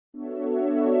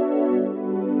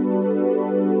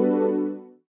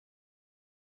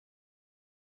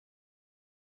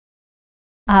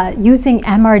using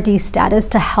MRD status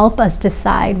to help us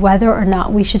decide whether or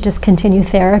not we should discontinue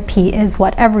therapy is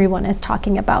what everyone is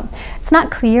talking about. It's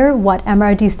not clear what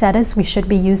MRD status we should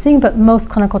be using, but most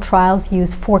clinical trials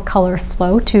use 4-color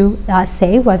flow to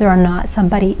say whether or not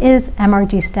somebody is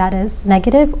MRD status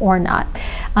negative or not.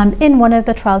 In one of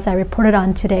the trials I reported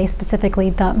on today, specifically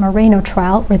the Moreno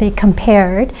trial, where they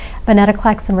compared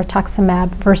venetoclax and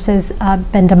rituximab versus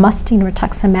bendamustine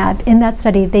rituximab, in that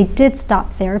study they did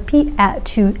stop therapy at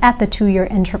the 2-year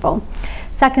interval.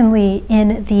 Secondly,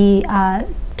 in the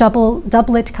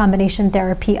doublet combination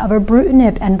therapy of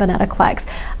ibrutinib and venetoclax,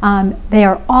 they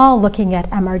are all looking at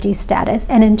MRD status,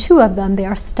 and in 2 of them they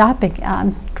are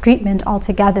stopping treatment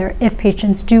altogether if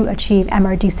patients do achieve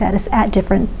MRD status at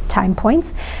different time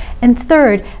points. And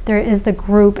third, there is the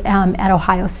group at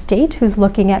Ohio State who's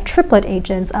looking at triplet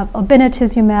agents of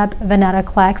obinutuzumab,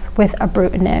 venetoclax with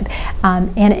ibrutinib,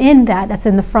 and in that's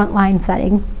in the frontline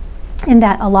setting. In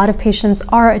that, a lot of patients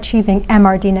are achieving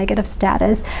MRD negative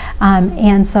status,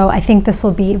 and so I think this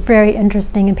will be very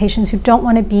interesting in patients who don't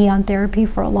want to be on therapy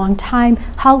for a long time.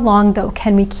 How long, though,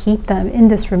 can we keep them in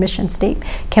this remission state?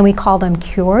 Can we call them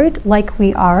cured, like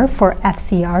we are for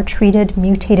FCR-treated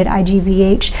mutated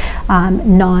IGVH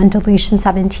non-deletion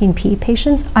 17p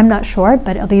patients? I'm not sure,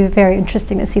 but it'll be very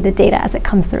interesting to see the data as it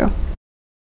comes through.